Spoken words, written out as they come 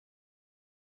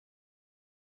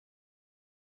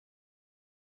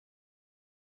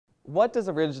What does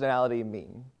originality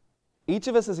mean? Each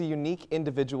of us is a unique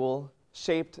individual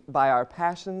shaped by our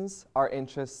passions, our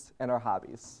interests, and our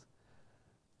hobbies.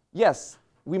 Yes,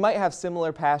 we might have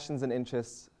similar passions and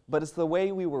interests, but it's the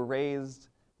way we were raised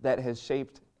that has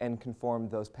shaped and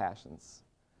conformed those passions.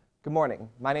 Good morning.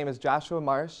 My name is Joshua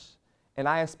Marsh, and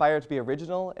I aspire to be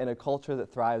original in a culture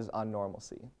that thrives on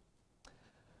normalcy.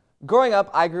 Growing up,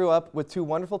 I grew up with two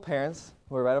wonderful parents,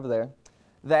 who are right over there,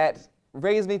 that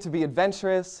raised me to be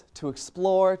adventurous, to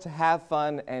explore, to have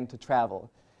fun, and to travel.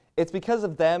 It's because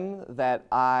of them that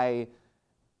I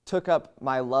took up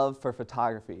my love for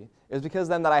photography. It was because of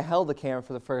them that I held the camera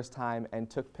for the first time and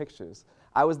took pictures.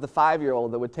 I was the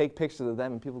 5-year-old that would take pictures of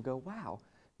them and people would go, wow.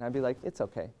 And I'd be like, it's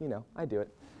okay, you know, I do it.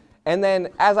 And then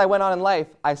as I went on in life,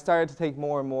 I started to take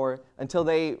more and more until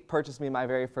they purchased me my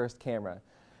very first camera.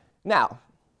 Now,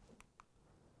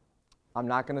 I'm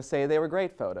not going to say they were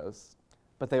great photos,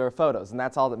 but they were photos, and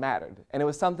that's all that mattered. And it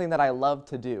was something that I loved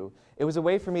to do. It was a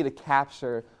way for me to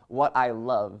capture what I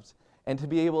loved and to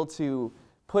be able to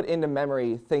put into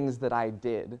memory things that I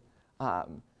did.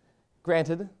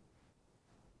 Granted,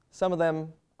 some of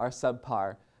them are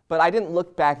subpar, but I didn't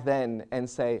look back then and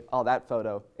say, oh, that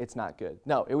photo, it's not good.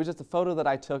 No, it was just a photo that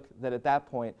I took that at that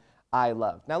point I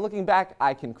loved. Now looking back,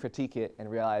 I can critique it and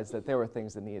realize that there were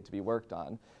things that needed to be worked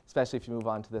on, especially if you move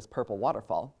on to this purple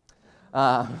waterfall.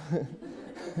 I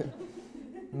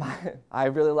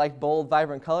really like bold,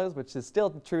 vibrant colors, which is still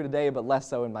true today, but less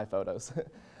so in my photos.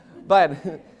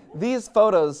 But these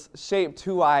photos shaped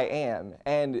who I am,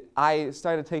 and I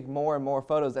started to take more and more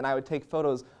photos, and I would take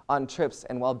photos on trips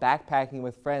and while backpacking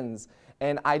with friends,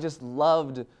 and I just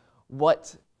loved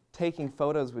what taking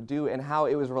photos would do and how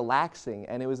it was relaxing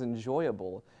and it was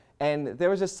enjoyable. And there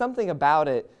was just something about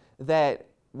it that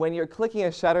when you're clicking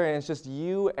a shutter and it's just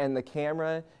you and the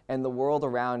camera and the world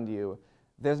around you,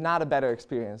 there's not a better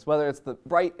experience, whether it's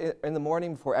bright in the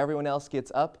morning before everyone else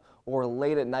gets up or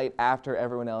late at night after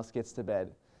everyone else gets to bed.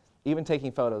 Even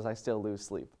taking photos, I still lose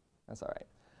sleep. That's all right.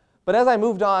 But as I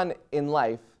moved on in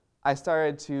life, I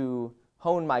started to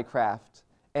hone my craft.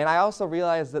 And I also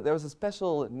realized that there was a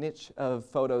special niche of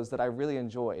photos that I really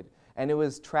enjoyed. And it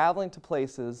was traveling to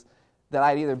places that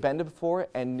I'd either been to before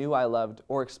and knew I loved,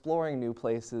 or exploring new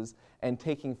places and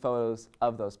taking photos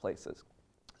of those places.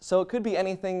 So it could be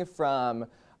anything from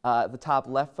the top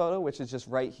left photo, which is just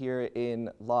right here in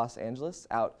Los Angeles,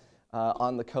 out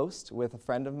on the coast with a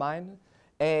friend of mine,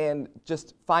 and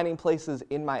just finding places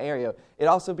in my area. It'd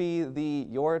also be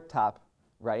your top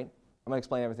right. I'm going to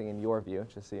explain everything in your view,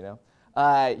 just so you know.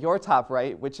 Your top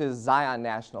right, which is Zion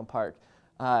National Park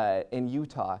in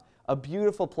Utah. A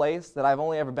beautiful place that I've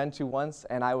only ever been to once,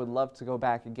 and I would love to go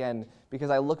back again because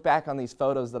I look back on these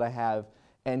photos that I have,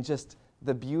 and just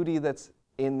the beauty that's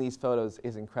in these photos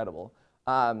is incredible.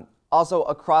 Also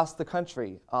across the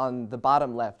country, on the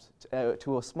bottom left,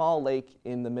 to a small lake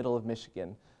in the middle of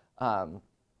Michigan.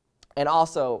 And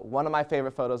also, one of my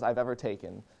favorite photos I've ever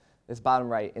taken is bottom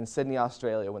right in Sydney,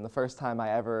 Australia, when the first time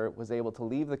I ever was able to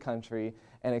leave the country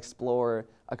and explore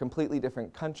a completely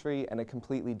different country and a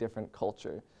completely different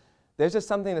culture. There's just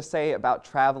something to say about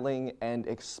traveling and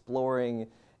exploring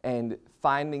and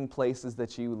finding places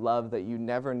that you love that you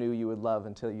never knew you would love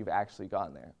until you've actually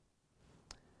gone there.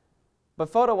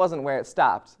 But photo wasn't where it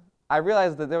stopped. I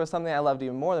realized that there was something I loved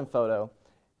even more than photo,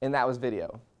 and that was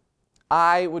video.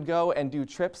 I would go and do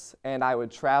trips, and I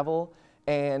would travel,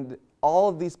 and all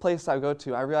of these places I would go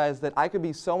to, I realized that I could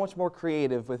be so much more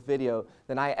creative with video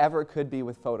than I ever could be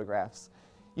with photographs.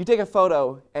 You take a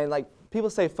photo, and like people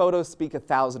say photos speak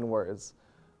 1,000 words.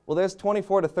 Well, there's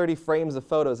 24 to 30 frames of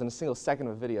photos in a single second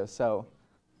of video, so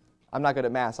I'm not good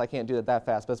at math, so I can't do it that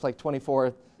fast, but it's like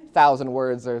 24,000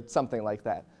 words or something like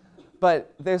that.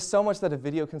 But there's so much that a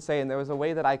video can say, and there was a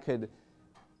way that I could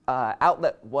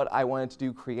outlet what I wanted to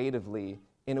do creatively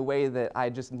in a way that I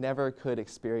just never could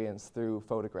experience through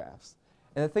photographs.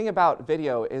 And the thing about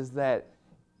video is that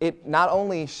it not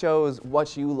only shows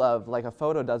what you love like a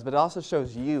photo does, but it also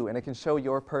shows you, and it can show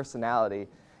your personality.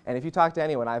 And if you talk to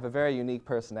anyone, I have a very unique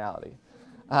personality.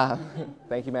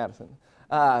 Thank you, Madison.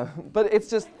 But it's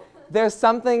just, there's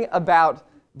something about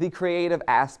the creative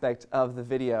aspect of the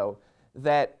video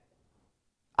that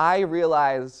I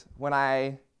realized when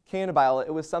I came to Biola,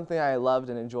 it was something I loved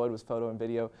and enjoyed was photo and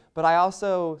video. But I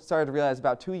also started to realize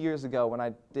about 2 years ago when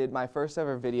I did my first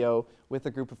ever video with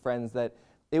a group of friends that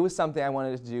it was something I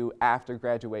wanted to do after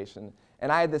graduation.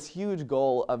 And I had this huge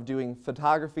goal of doing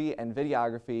photography and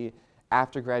videography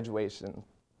after graduation.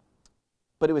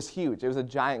 But it was huge. It was a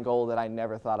giant goal that I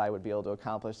never thought I would be able to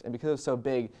accomplish. And because it was so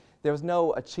big, there was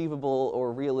no achievable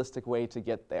or realistic way to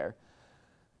get there.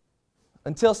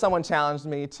 Until someone challenged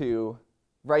me to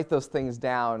write those things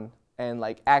down and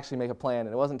like actually make a plan.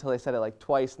 And it wasn't until they said it like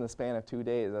twice in the span of 2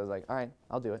 days, I was like, all right,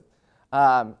 I'll do it.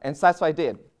 And so that's what I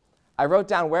did. I wrote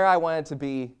down where I wanted to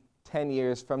be 10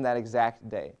 years from that exact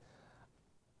day.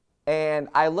 And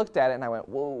I looked at it and I went,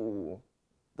 whoa,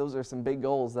 those are some big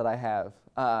goals that I have.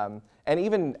 And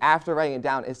even after writing it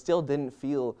down, it still didn't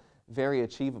feel very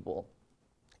achievable.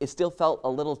 It still felt a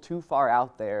little too far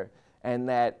out there, and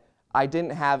that I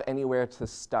didn't have anywhere to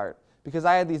start. Because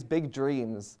I had these big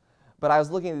dreams, but I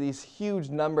was looking at these huge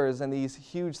numbers and these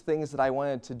huge things that I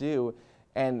wanted to do,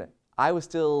 and I was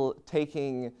still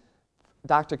taking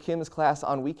Dr. Kim's class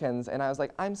on weekends, and I was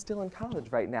like, I'm still in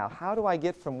college right now. How do I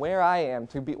get from where I am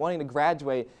to be wanting to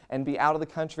graduate and be out of the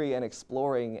country and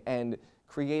exploring and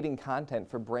creating content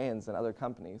for brands and other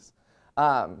companies?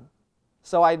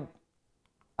 So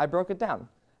I broke it down,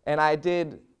 and I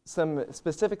did some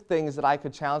specific things that I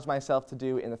could challenge myself to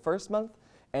do in the first month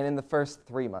and in the first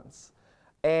 3 months.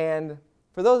 And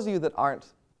for those of you that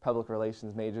aren't public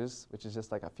relations majors, which is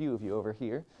just like a few of you over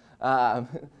here,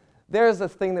 there's a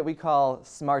thing that we call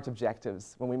SMART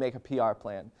objectives when we make a PR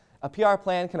plan. A PR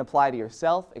plan can apply to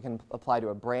yourself, it can apply to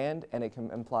a brand, and it can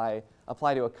apply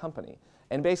to a company.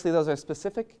 And basically those are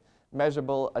specific,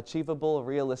 measurable, achievable,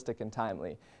 realistic, and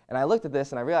timely. And I looked at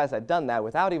this and I realized I'd done that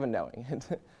without even knowing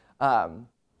it.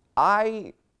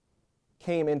 I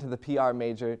came into the PR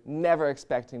major never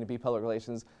expecting to be public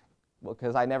relations, well,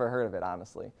 because I never heard of it,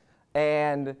 honestly.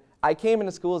 And I came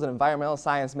into school as an environmental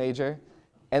science major,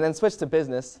 and then switched to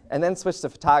business, and then switched to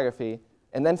photography,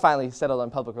 and then finally settled on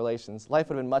public relations. Life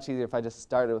would have been much easier if I just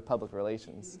started with public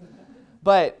relations.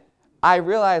 But I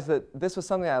realized that this was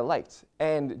something I liked.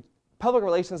 And public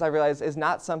relations, I realized, is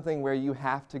not something where you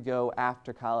have to go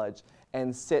after college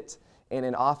and sit in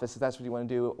an office if that's what you want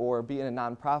to do, or be in a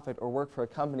nonprofit, or work for a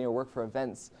company, or work for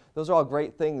events. Those are all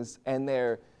great things, and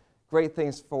they're great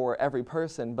things for every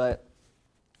person. But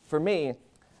for me,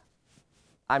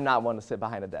 I'm not one to sit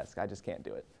behind a desk. I just can't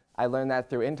do it. I learned that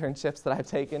through internships that I've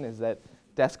taken, is that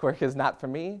desk work is not for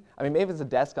me. I mean, maybe if it's a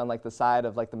desk on like the side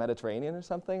of like the Mediterranean or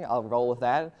something, I'll roll with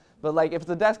that. But like if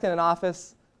it's a desk in an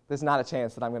office, there's not a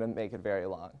chance that I'm going to make it very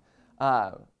long.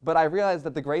 But I realized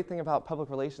that the great thing about public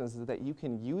relations is that you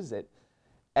can use it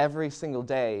every single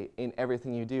day in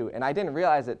everything you do. And I didn't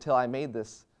realize it till I made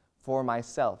this for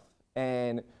myself,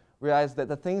 and realized that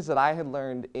the things that I had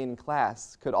learned in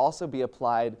class could also be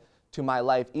applied to my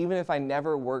life, even if I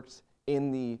never worked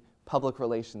in the public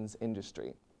relations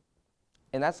industry.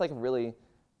 And that's like a really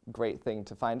great thing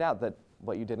to find out, that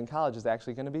what you did in college is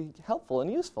actually going to be helpful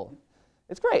and useful.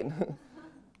 It's great.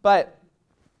 But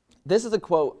this is a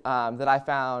quote that I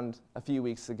found a few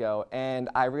weeks ago, and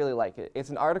I really like it. It's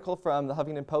an article from the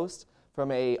Huffington Post,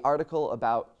 from an article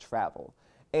about travel.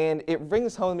 And it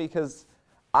rings home to me because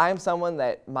I'm someone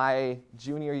that my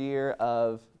junior year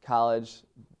of college,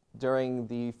 during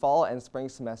the fall and spring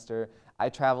semester, I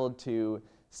traveled to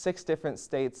 6 different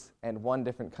states and 1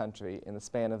 different country in the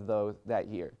span of that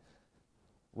year,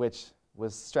 which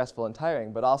was stressful and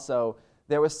tiring, but also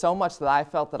there was so much that I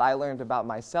felt that I learned about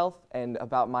myself and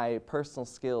about my personal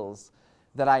skills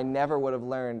that I never would have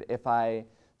learned if I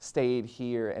stayed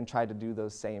here and tried to do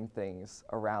those same things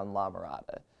around La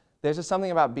Mirada. There's just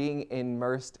something about being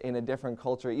immersed in a different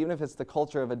culture, even if it's the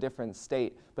culture of a different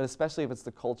state, but especially if it's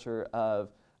the culture of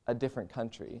a different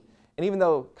country. And even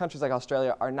though countries like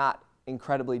Australia are not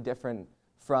incredibly different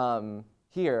from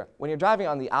here, when you're driving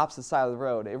on the opposite side of the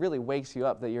road, it really wakes you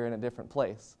up that you're in a different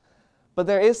place. But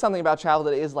there is something about travel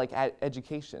that is like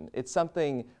education. It's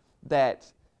something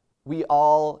that we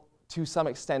all, to some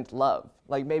extent, love.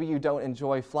 Like maybe you don't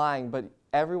enjoy flying, but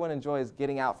everyone enjoys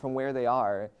getting out from where they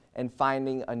are and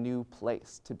finding a new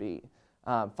place to be.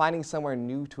 Finding somewhere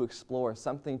new to explore,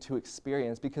 something to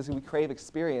experience, because we crave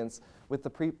experience with the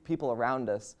people around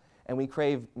us, and we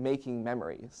crave making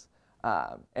memories.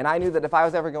 And I knew that if I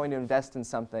was ever going to invest in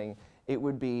something, it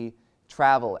would be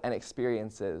travel and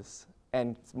experiences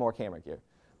and more camera gear.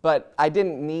 But I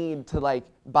didn't need to like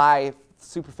buy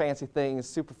super fancy things,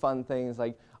 super fun things,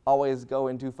 like always go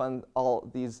and do fun, all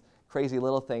these crazy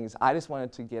little things. I just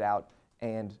wanted to get out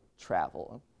and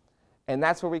travel. And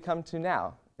that's where we come to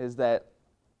now, is that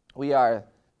we are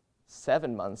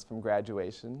 7 months from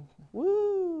graduation.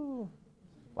 Woo!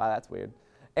 Wow, that's weird.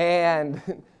 And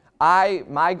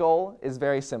my goal is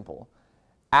very simple.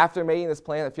 After making this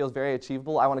plan that feels very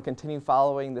achievable, I want to continue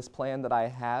following this plan that I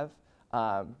have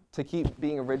to keep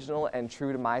being original and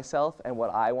true to myself and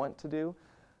what I want to do,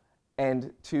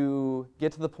 and to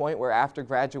get to the point where after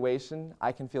graduation,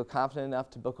 I can feel confident enough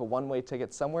to book a one-way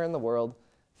ticket somewhere in the world,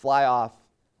 fly off,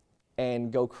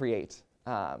 and go create.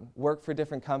 Work for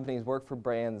different companies, work for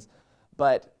brands,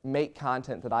 but make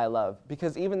content that I love.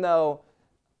 Because even though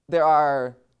there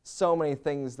are so many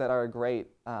things that are great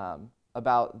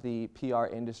about the PR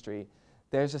industry,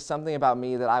 there's just something about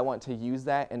me that I want to use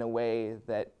that in a way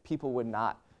that people would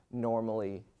not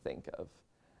normally think of.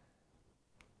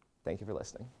 Thank you for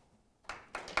listening.